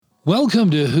Welcome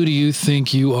to Who Do You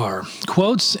Think You Are?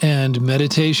 Quotes and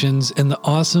meditations and the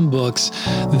awesome books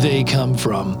they come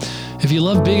from. If you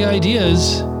love big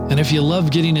ideas and if you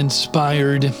love getting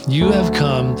inspired, you have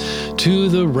come to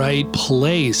the right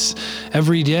place.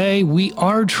 Every day we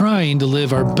are trying to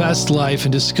live our best life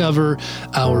and discover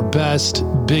our best,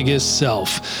 biggest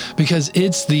self, because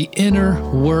it's the inner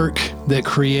work that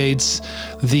creates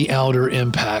the outer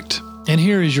impact. And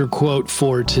here is your quote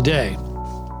for today.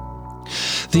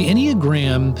 The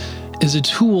Enneagram is a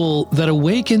tool that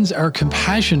awakens our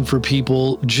compassion for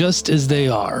people just as they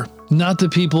are, not the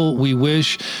people we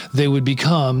wish they would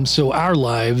become, so our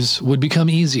lives would become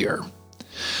easier.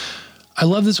 I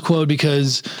love this quote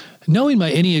because knowing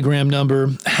my Enneagram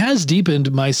number has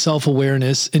deepened my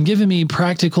self-awareness and given me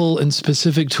practical and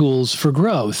specific tools for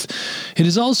growth. It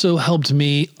has also helped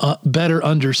me better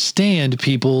understand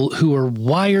people who are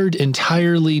wired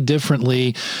entirely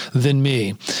differently than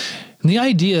me. And the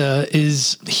idea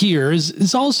is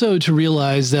also to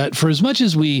realize that for as much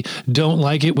as we don't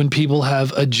like it when people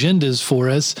have agendas for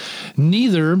us,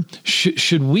 neither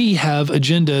should we have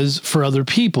agendas for other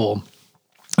people.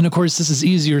 And of course, this is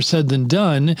easier said than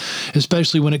done,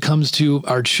 especially when it comes to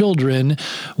our children,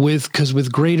 because with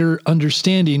greater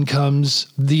understanding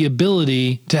comes the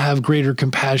ability to have greater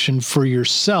compassion for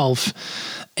yourself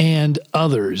and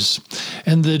others.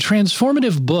 And the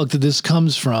transformative book that this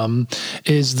comes from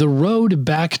is The Road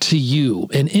Back to You,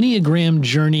 an Enneagram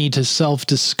Journey to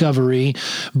Self-Discovery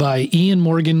by Ian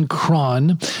Morgan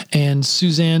Cron and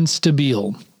Suzanne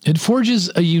Stabile. It forges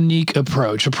a unique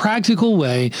approach, a practical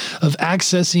way of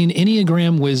accessing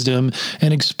Enneagram wisdom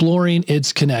and exploring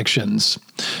its connections.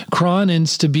 Cron and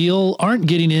Stabile aren't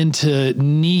getting into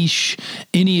niche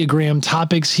Enneagram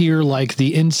topics here like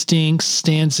the instincts,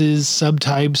 stances,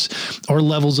 subtypes, or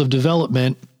levels of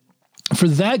development. For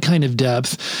that kind of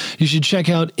depth, you should check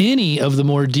out any of the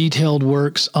more detailed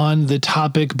works on the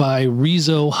topic by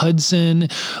Riso Hudson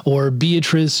or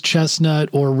Beatrice Chestnut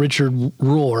or Richard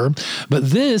Rohr. But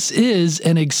this is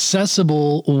an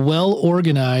accessible,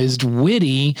 well-organized,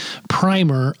 witty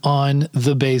primer on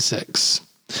the basics.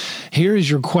 Here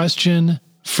is your question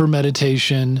for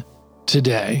meditation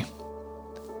today.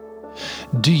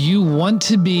 Do you want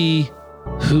to be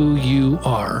who you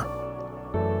are?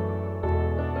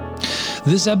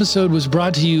 This episode was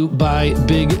brought to you by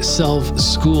Big Self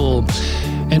School.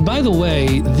 And by the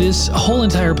way, this whole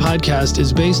entire podcast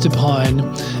is based upon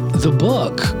the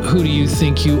book, Who Do You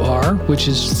Think You Are?, which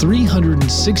is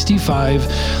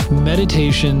 365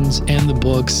 meditations and the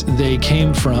books they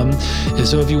came from. And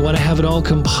so if you want to have it all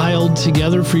compiled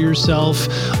together for yourself,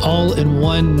 all in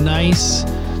one nice,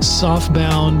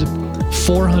 softbound,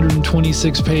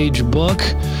 426-page book,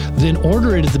 then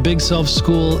order it at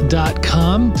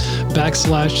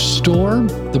thebigselfschool.com/store.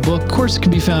 The book, of course, can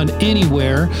be found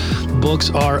anywhere books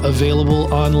are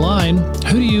available online.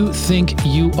 Who Do You Think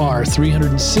You Are?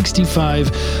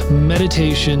 365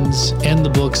 meditations and the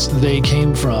books they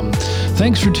came from.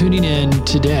 Thanks for tuning in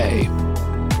today.